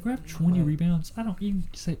grab 20 rebounds. I don't even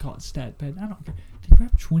call it stat pad. I don't care. To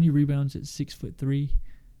grab 20 rebounds at 6'3",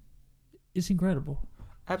 it's incredible.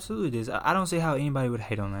 Absolutely, it is. I don't see how anybody would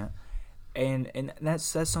hate on that. And that's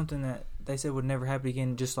something that they said would never happen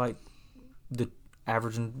again. Just like the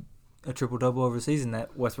averaging a triple-double over the season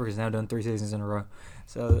that Westbrook has now done 3 seasons in a row.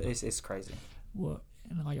 So it's crazy. Well,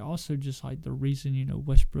 and like also just like the reason,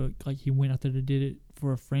 Westbrook, like he went out there and did it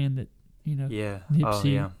for a friend that,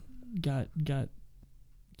 Nipsey got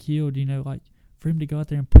killed, like for him to go out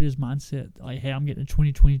there and put his mindset like, hey, I'm getting a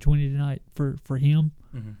 20-20-20 tonight for him.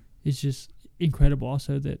 Mm-hmm. It's just incredible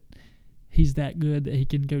also that he's that good that he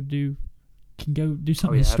can go do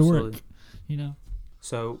something historic, absolutely.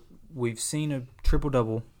 So we've seen a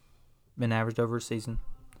triple-double been averaged over a season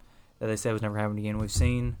that they said was never happening again. We've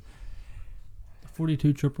seen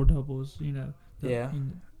 42 triple-doubles,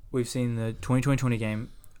 We've seen the 20-20-20 game.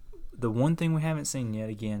 The one thing we haven't seen yet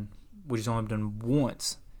again, which has only been done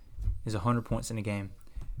once, is 100 points in a game.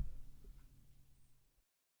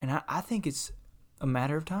 And I think it's a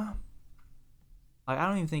matter of time. Like, I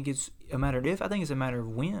don't even think it's a matter of if. I think it's a matter of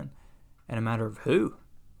when and a matter of who.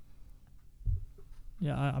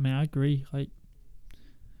 Yeah, I mean, I agree. Like,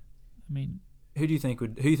 who do you think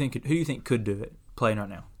could do it playing right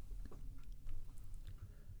now?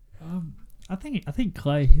 I think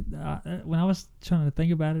Clay. When I was trying to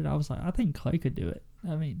think about it, I was like, I think Clay could do it.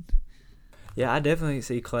 I mean, Yeah, I definitely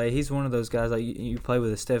see Clay. He's one of those guys like you play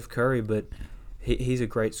with a Steph Curry, but he's a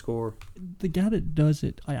great scorer. the guy that does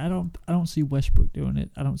it, I don't see Westbrook doing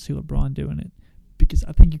it. I don't see LeBron doing it because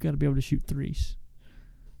I think you got to be able to shoot threes.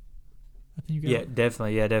 I think you got. Yeah,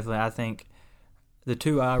 definitely. Yeah, definitely. I think the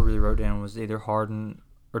two I really wrote down was either Harden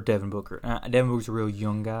or Devin Booker. Devin Booker's a real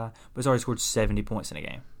young guy, but he's already scored 70 points in a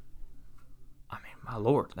game. I mean, my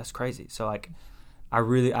lord, that's crazy. So like,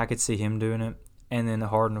 I could see him doing it. And then the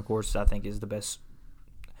Harden, of course, I think is the best.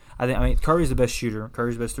 I mean, Curry's the best shooter.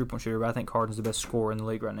 Curry's the best 3-point shooter, but I think Harden's the best scorer in the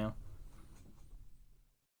league right now.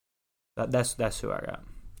 That's who I got.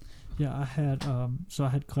 Yeah, I had I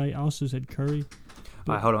had Clay. I also said Curry.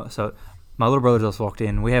 All right, hold on. So my little brother just walked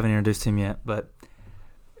in. We haven't introduced him yet, but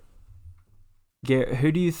Garrett,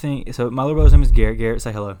 who do you think? So my little brother's name is Garrett. Garrett,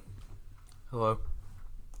 say hello. Hello.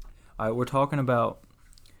 All right, we're talking about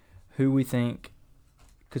who we think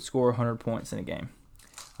could score 100 points in a game.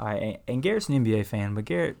 All right, and Garrett's an NBA fan, but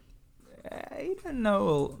Garrett, he doesn't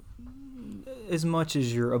know as much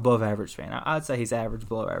as your above average fan. I'd say he's average,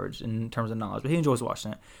 below average in terms of knowledge, but he enjoys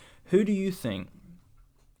watching it. Who do you think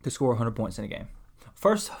could score 100 points in a game?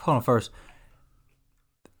 First,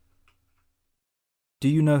 do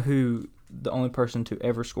you know who the only person to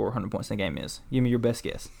ever score 100 points in a game is? Give me your best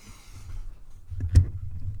guess.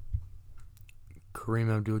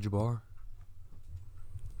 Kareem Abdul-Jabbar.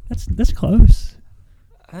 That's close.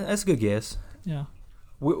 That's a good guess. Yeah.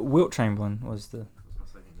 Wilt Chamberlain was the...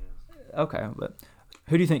 Okay, but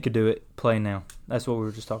who do you think could do it playing now? That's what we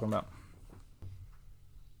were just talking about.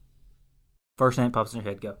 First name pops in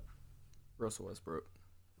your head, go. Russell Westbrook.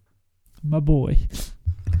 My boy.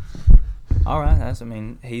 All right,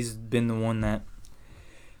 he's been the one that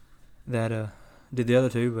did the other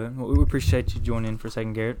two, but we appreciate you joining in for a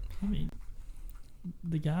second, Garrett. I mean,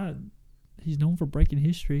 the guy, he's known for breaking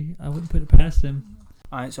history. I wouldn't put it past him.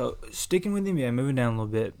 All right, so sticking with the NBA, moving down a little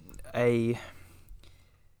bit, a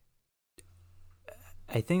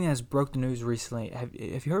thing that has broke the news recently. Have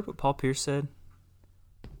you heard what Paul Pierce said?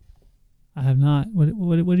 I have not.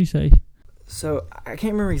 What did he say? So I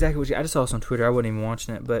can't remember exactly what I just saw this on Twitter. I wasn't even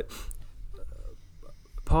watching it, but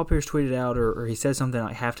Paul Pierce tweeted out, or he said something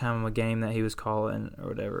like halftime of a game that he was calling or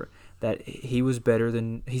whatever, that he was better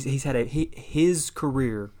than his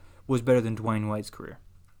career was better than Dwayne Wade's career.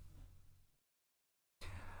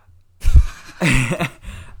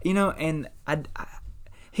 And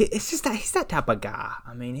it's just that he's that type of guy.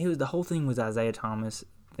 I mean, the whole thing was Isaiah Thomas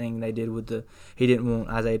thing they did with he didn't want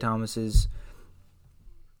Isaiah Thomas's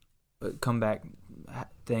comeback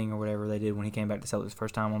thing or whatever they did when he came back to Celtics the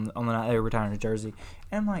first time on the night they were retiring his jersey.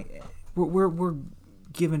 And I'm like, we're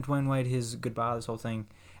giving Dwayne Wade his goodbye, this whole thing,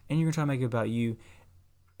 and you're gonna try to make it about you,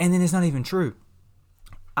 and then it's not even true.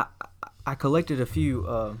 I collected a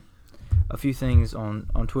few things on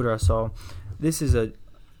Twitter I saw. These are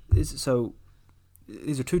two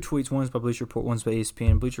tweets. One's by Bleacher Report, one's by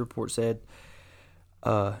ESPN. Bleacher Report said,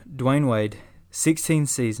 Dwayne Wade, 16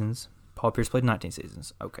 seasons. Paul Pierce played 19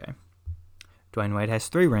 seasons. Okay. Dwayne Wade has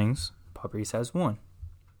 3 rings. Paul Pierce has 1.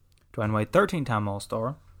 Dwayne Wade, 13-time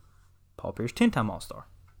All-Star. Paul Pierce, 10-time All-Star.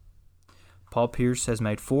 Paul Pierce has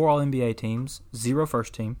made 4 All-NBA teams, 0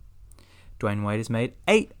 first team. Dwayne Wade has made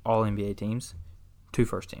 8 All-NBA teams, 2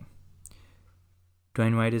 first team.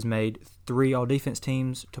 Dwayne Wade has made 3 All-Defense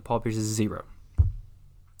teams to Paul Pierce's 0.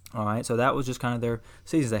 All right, so that was just kind of their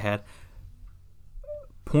seasons they had.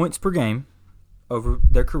 Points per game over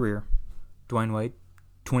their career, Dwayne Wade,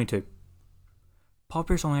 22. Paul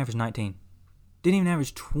Pierce only averaged 19. Didn't even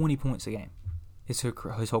average 20 points a game his whole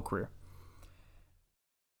career.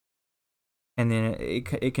 And then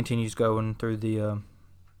it continues going through the...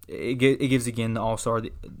 It gives again the All-Star,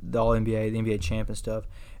 the All-NBA, the NBA champ and stuff.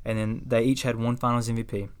 And then they each had 1 Finals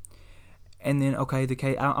MVP. And then, okay,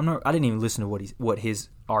 I didn't even listen to what his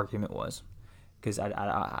argument was. Because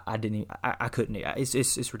I couldn't. It's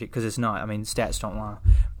ridiculous because it's not. I mean, stats don't lie,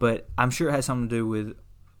 but I'm sure it has something to do with,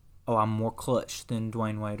 I'm more clutch than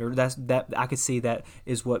Dwayne Wade, or that I could see that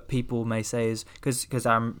is what people may say is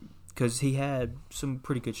because he had some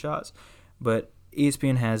pretty good shots, but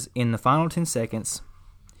ESPN has in the final 10 seconds,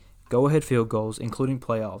 go ahead field goals including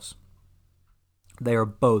playoffs. They are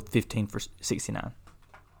both 15 for 69.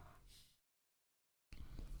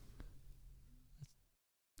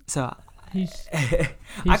 So.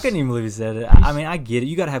 I couldn't even believe he said it. I mean, I get it.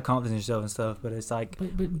 You got to have confidence in yourself and stuff, but it's like,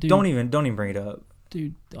 but dude, don't even bring it up,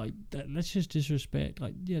 dude. Like that's just disrespect.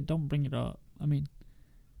 Like, yeah, don't bring it up. I mean,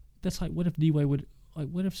 that's like, what if D-Wade would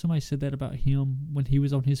what if somebody said that about him when he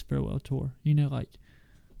was on his farewell tour? You know, like,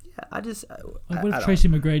 yeah, what if Tracy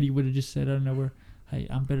McGrady would have just said out of nowhere, hey,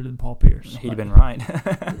 I'm better than Paul Pierce. He'd have Like, been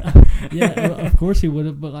right. yeah, well, of course he would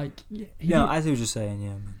have, but like, he No, did- I see what you're saying.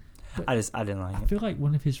 Yeah, But I didn't like I it. feel like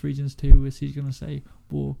one of his reasons too is he's gonna say,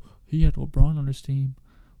 "Well, he had LeBron on his team.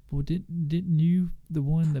 Well, didn't you the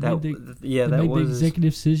one that made the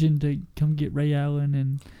executive decision to come get Ray Allen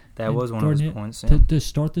and that was one of his Garnett points. to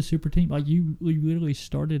start the super team? Like you literally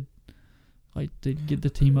started like to get the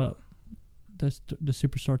team up, the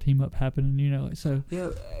superstar team up happening. You know, like, so Yeah,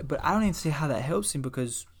 but I don't even see how that helps him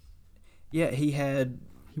because, yeah, he had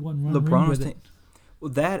he wasn't running LeBron with was it.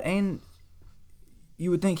 well, that, and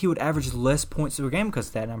you would think he would average less points per game because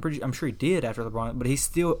of that. And I'm sure he did after LeBron, but he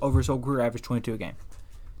still over his whole career averaged 22 a game.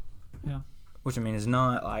 Yeah. Which I mean is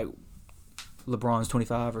not like LeBron's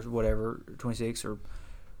 25 or whatever, 26 or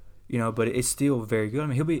but it's still very good. I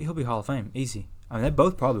mean he'll be Hall of Fame easy. I mean they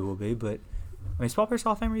both probably will be, but I mean is Paul Pierce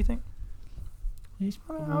Hall of Famer? You think?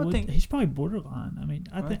 I would think he's probably borderline. I mean,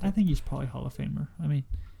 I think- think he's probably Hall of Famer. I mean,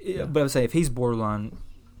 Yeah, but I would say if he's borderline,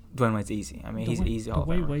 Dwayne Wade's easy. I mean he's easy Hall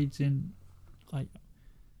The of way Famer. Wade's in, like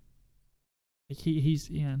he's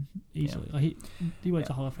in easily. Yeah. Like he Wade's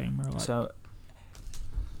a Hall of Famer. Like, So,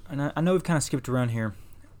 and I know we've kind of skipped around here,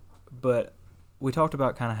 but we talked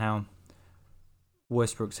about kind of how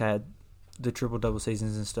Westbrook's had the triple-double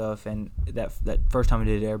seasons and stuff, and that first time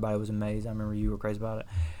he did it, everybody was amazed. I remember you were crazy about it.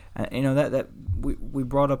 And, that we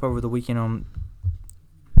brought up over the weekend on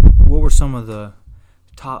what were some of the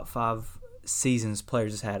top 5 seasons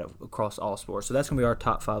players has had across all sports. So that's going to be our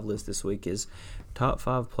top 5 list this week is top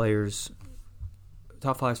 5 players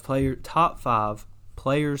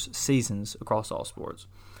seasons across all sports.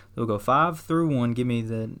 We'll go 5 through 1. Give me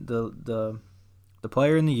the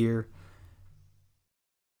player in the year.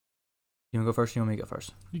 You want to go first? Or you want me to go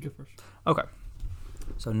first? you go first. Okay.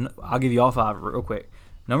 So I'll give you all 5 real quick.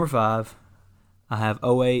 Number 5, I have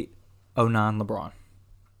 08-09 LeBron.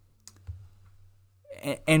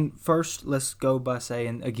 And first, let's go by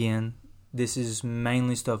saying again, this is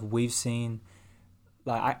mainly stuff we've seen.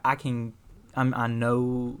 Like I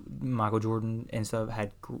know Michael Jordan and stuff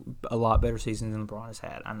had a lot better seasons than LeBron has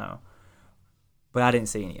had. I know, but I didn't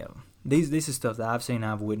see any of them. This is stuff that I've seen,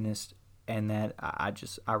 I've witnessed, and that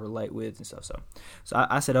I relate with and stuff. So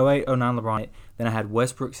I said 08-09 LeBron. Then I had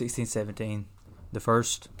Westbrook 16-17, the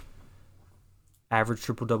first average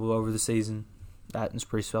triple-double over the season. That is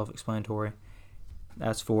pretty self-explanatory.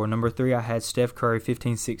 That's 4. Number 3, I had Steph Curry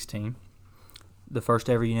 15-16, the first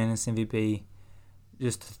ever unanimous MVP.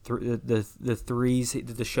 Just the threes,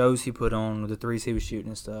 the shows he put on, the threes he was shooting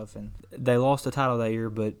and stuff. And they lost the title that year,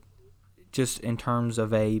 but just in terms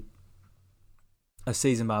of a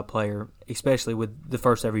season by a player, especially with the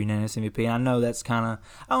first ever unanimous MVP. And I know that's kind of,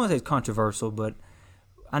 I don't want to say it's controversial, but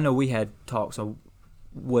I know we had talks of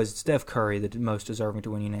was Steph Curry the most deserving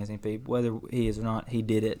to win unanimous MVP. Whether he is or not, he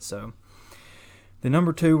did it. So the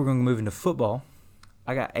number 2, we're going to move into football.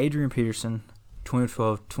 I got Adrian Peterson,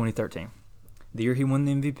 2012-2013. The year he won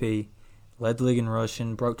the MVP, led the league in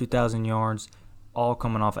rushing, broke 2,000 yards, all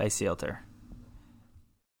coming off ACL tear.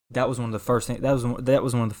 That was one of the first things. That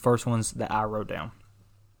was one of the first ones that I wrote down.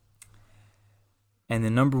 And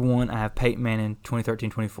then number 1, I have Peyton Manning,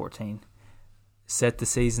 2013-2014. Set the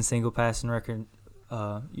season single passing record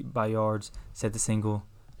by yards. Set the single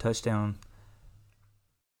touchdown.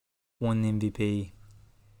 Won the MVP.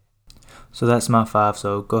 So that's my 5.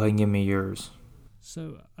 So go ahead and give me yours.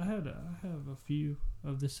 So I have a few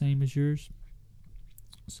of the same as yours.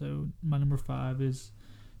 So my number 5 is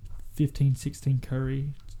 15-16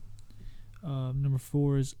 Curry. Number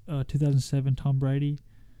 4 is 2007 Tom Brady.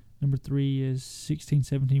 Number 3 is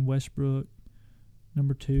 16-17 Westbrook.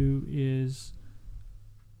 Number 2 is,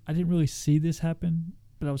 I didn't really see this happen,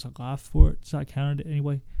 but I was alive for it, so I counted it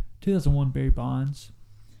anyway. 2001 Barry Bonds.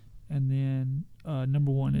 And then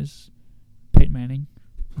number 1 is Peyton Manning.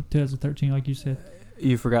 2013, like you said.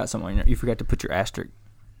 You forgot something. You forgot to put your asterisk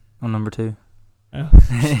on number 2. Oh.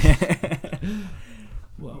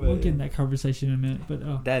 Well, we'll get in that conversation in a minute,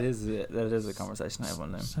 but That is a conversation I have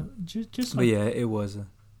on them. so just But like yeah, it was.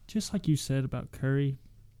 just like you said about Curry.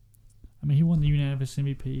 I mean, he won the unanimous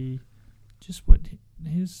MVP. Just what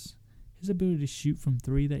his ability to shoot from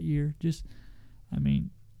 3 that year. Just, I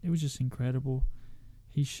mean, it was just incredible.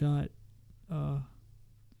 He shot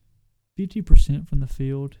 50% from the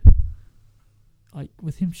field. Like,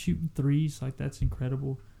 with him shooting threes, like, that's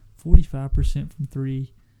incredible. 45% from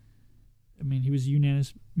 3. I mean, he was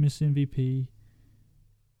unanimous MVP.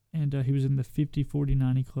 And he was in the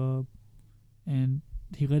 50-40-90 club. And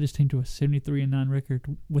he led his team to a 73-9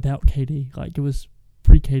 record without KD. Like, it was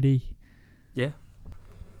pre-KD. Yeah.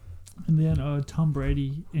 And then Tom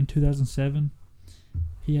Brady in 2007,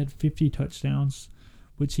 he had 50 touchdowns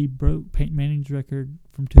which he broke Peyton Manning's record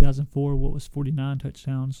from 2004, what was 49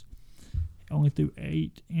 touchdowns. Only threw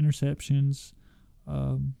 8 interceptions,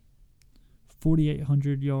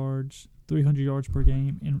 4,800 yards, 300 yards per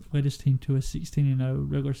game, and led his team to a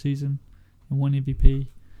 16-0 regular season and 1 MVP.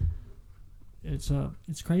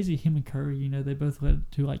 It's crazy. Him and Curry, they both led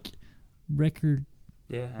to like record.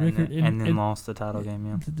 Yeah, and then lost the title game.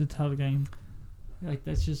 Yeah, the title game. Like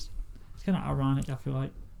it's kind of ironic. I feel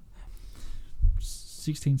like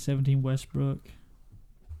 16-17 Westbrook,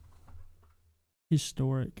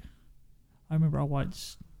 historic. I remember I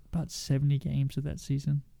watched about 70 games of that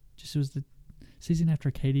season. It was the season after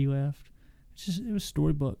KD left. It was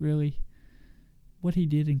storybook, really. What he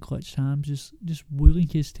did in clutch times, just willing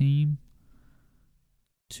his team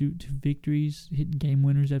to victories, hitting game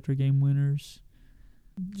winners after game winners.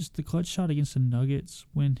 Just the clutch shot against the Nuggets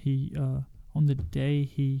when he on the day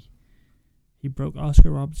he broke Oscar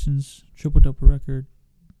Robertson's triple-double record.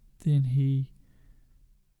 Then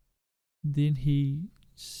he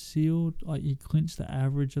sealed, like he clinched the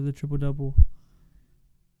average of the triple-double.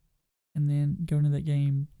 And then going to that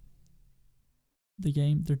game,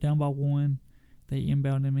 they're down by 1. They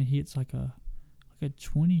inbound him and he hits like a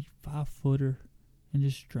 25-footer and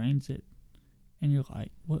just drains it. And you're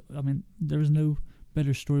like, what? I mean, there was no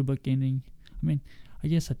better storybook ending. I mean, I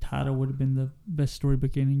guess a title would have been the best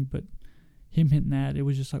storybook ending, but him hitting that, it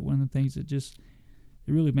was just like one of the things that it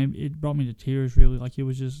really brought me to tears, really. Like it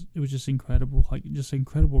was just incredible. Like just an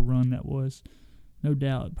incredible run that was. No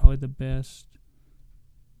doubt, probably the best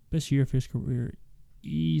year of his career,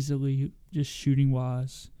 easily, just shooting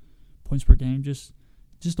wise, points per game, just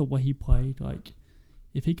the way he played. Like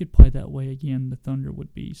if he could play that way again, the Thunder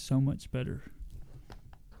would be so much better.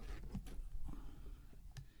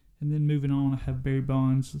 And then moving on, I have Barry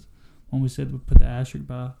Bonds, one we said would put the asterisk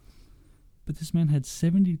by. But this man had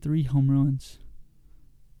 73 home runs,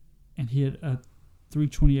 and he had a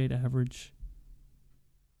 328 average,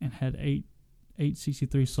 and had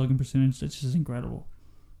 863 slugging percentage. That's just incredible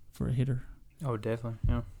for a hitter. Oh, definitely.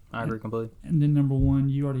 Yeah, I agree completely. And then number 1,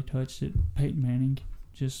 you already touched it, Peyton Manning,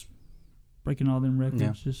 just breaking all them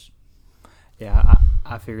records. Yeah,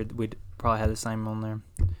 I figured we'd probably have the same on there.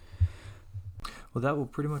 Well, that will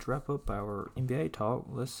pretty much wrap up our NBA talk.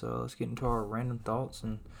 Let's get into our random thoughts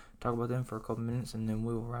and talk about them for a couple minutes, and then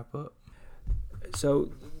we will wrap up.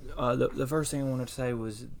 So, the first thing I wanted to say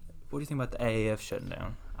was, what do you think about the AAF shutting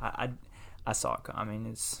down? I saw it. I mean,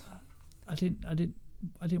 it's. I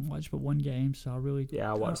didn't watch but one game, so I really.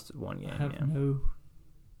 Yeah, I watched one game. I have no.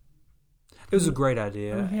 It was a great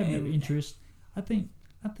idea. I have no interest. I think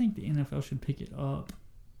the NFL should pick it up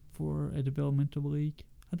for a developmental league.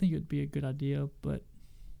 I think it would be a good idea, but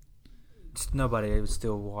nobody would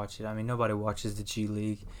still watch it. I mean, nobody watches the G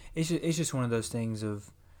League. It's just one of those things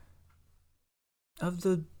of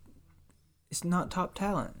it's not top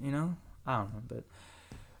talent, I don't know, but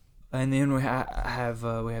and then we have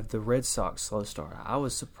the Red Sox slow start. I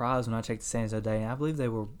was surprised when I checked the standings the other day, and I believe they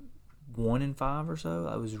were 1-5 or so.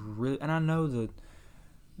 I was really, and I know the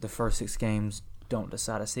first 6 games don't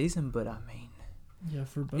decide a season, but I mean, yeah,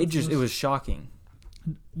 for both it was shocking.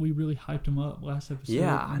 We really hyped them up last episode.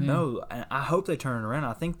 Yeah, I know. And I hope they turn it around.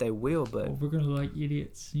 I think they will, but we're gonna look like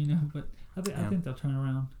idiots, But I think they'll turn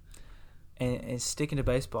around. And sticking to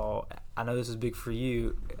baseball, I know this is big for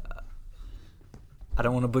you. I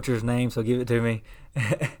don't want to butcher his name, so give it to me.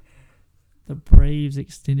 The Braves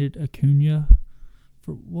extended Acuna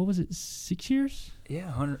for, what was it, 6 years?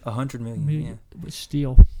 Yeah, $100 million. Yeah. But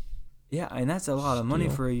still. Yeah, and that's a lot of money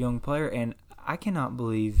for a young player. And I cannot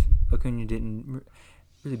believe Acuna didn't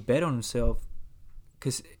really bet on himself.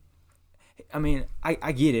 Because, I mean, I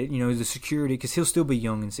get it. The security, because he'll still be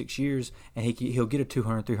young in 6 years, and he'll get a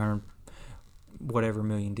 200, 300, whatever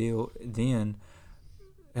million deal. Then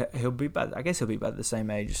he'll be about the same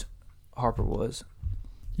age Harper was,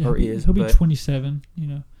 or is. He'll be 27.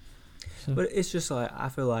 So. But it's just like, I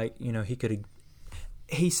feel like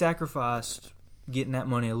he sacrificed getting that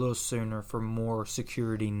money a little sooner for more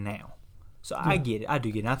security now. So yeah. I get it. I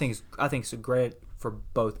do get it. I think it's great for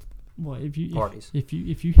both parties. If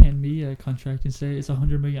you hand me a contract and say it's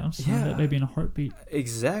 $100 million, I'm signing that baby in a heartbeat.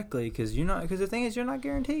 Exactly, because the thing is, you're not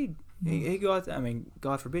guaranteed. He go out there, I mean,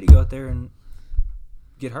 God forbid he go out there and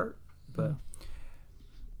get hurt. But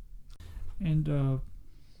and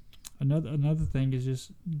another thing is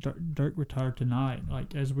just Dirk retired tonight.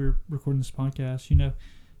 Like, as we're recording this podcast, he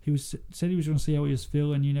said he was going to see how he was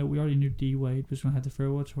feeling. We already knew D Wade was going to have the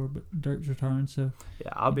farewell tour, but Dirk's retiring. So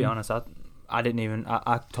yeah, I'll be honest. I didn't even.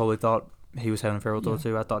 I totally thought he was having a farewell tour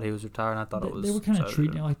too. I thought he was retiring. I thought it was. They were kind of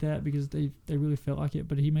treating it like that because they really felt like it.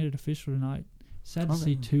 But he made it official tonight. sad to Okay.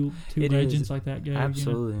 see two It legends is. like that go.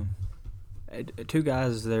 Absolutely. Two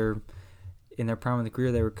guys, they're in their prime of the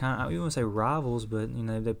career. They were kind of, I wouldn't say rivals, but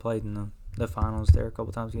they played in the finals there a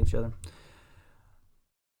couple times against each other.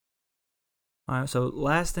 All right, so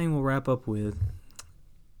last thing we'll wrap up with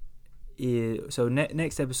is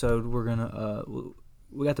next episode we're gonna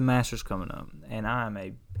we got the Masters coming up, and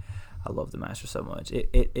I love the Masters so much.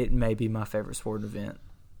 It may be my favorite sporting event.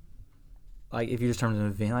 Like if you just terms of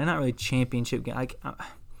an event, like not really championship game. Like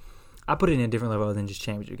I put it in a different level other than just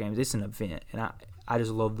championship games. It's an event, and I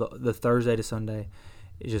just love the Thursday to Sunday.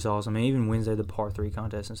 It's just awesome. And even Wednesday, the par 3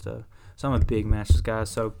 contest and stuff. So I'm a big Masters guy.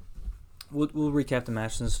 So we'll recap the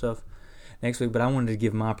Masters and stuff next week. But I wanted to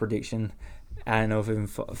give my prediction. I don't know if even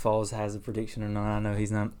Falls has a prediction or not. I know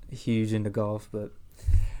he's not huge into golf, but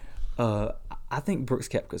I think Brooks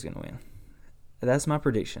Koepka's going to win. That's my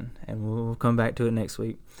prediction, and we'll come back to it next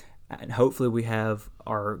week. And hopefully we have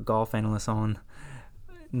our golf analyst on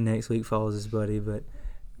next week, Falls' his buddy,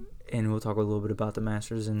 and we'll talk a little bit about the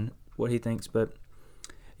Masters and what he thinks. But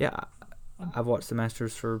yeah, I've watched the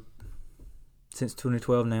Masters since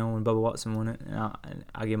 2012 now when Bubba Watson won it, and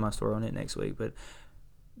I'll give my story on it next week. But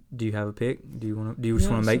do you have a pick? Do you just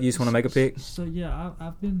want to make a pick? So yeah,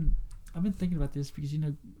 I've been thinking about this because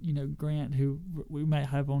Grant, who we might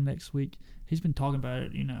have on next week, he's been talking about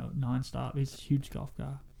it nonstop. He's a huge golf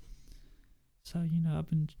guy. So I've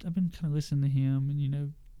been kind of listening to him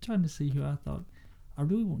and trying to see who I thought. I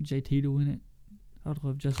really want JT to win it. I would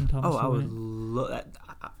love Justin Thomas. I would love that.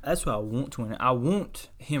 That's what I want to win it. I want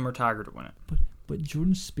him or Tiger to win it. But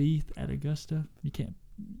Jordan Spieth at Augusta, you can't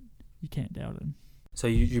doubt him. So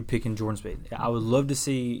you're picking Jordan Spieth. I would love to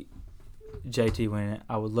see JT win it.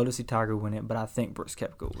 I would love to see Tiger win it, but I think Brooks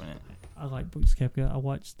Koepka will win it. I like Brooks Koepka. I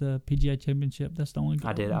watched the PGA Championship. That's the only.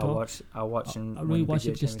 I did. I watched him. I really watched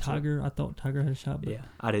it just Tiger. I thought Tiger had a shot. But yeah,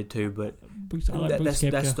 I did too. But Brooks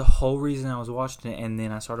Koepka. That's the whole reason I was watching it. And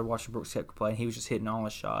then I started watching Brooks Koepka play, and he was just hitting all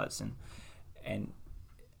his shots, and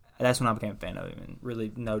that's when I became a fan of him and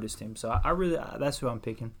really noticed him. So that's who I'm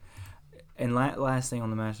picking. And last thing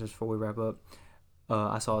on the Masters before we wrap up,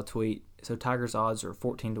 I saw a tweet. So Tiger's odds are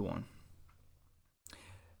 14-1,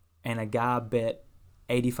 and a guy bet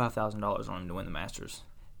 $85,000 on him to win the Masters,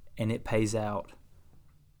 and it pays out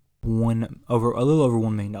a little over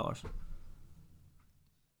 $1 million.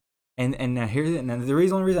 And now the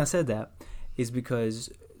only reason I said that is because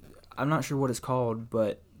I'm not sure what it's called,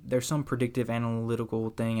 but there's some predictive analytical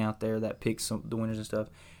thing out there that picks the winners and stuff,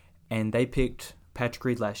 and they picked Patrick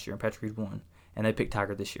Reed last year, and Patrick Reed won, and they picked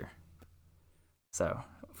Tiger this year. So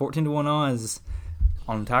 14-1 odds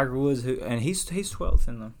on Tiger Woods, and he's 12th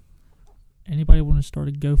in them. Anybody want to start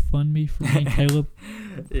a GoFundMe for me and Caleb?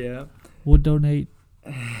 Yeah. We'll donate.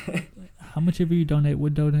 How much ever you donate,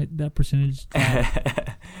 we'll donate that percentage of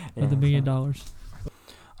the $1 million.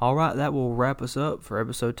 All right, that will wrap us up for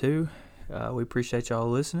episode 2. We appreciate y'all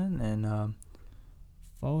listening, and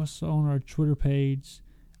follow us on our Twitter page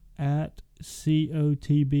at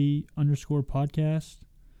COTB_podcast.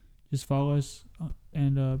 Just follow us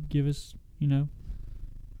and give us, some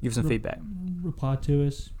feedback. Reply to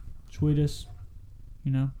us. Tweet us,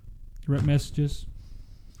 direct messages.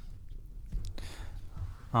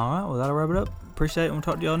 All right, well, that'll wrap it up. Appreciate it. We'll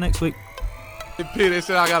talk to y'all next week. Hey, Peter, they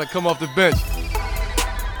said I got to come off the bench.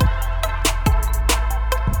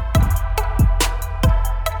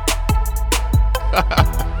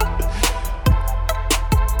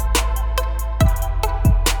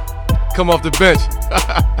 Come off the bench.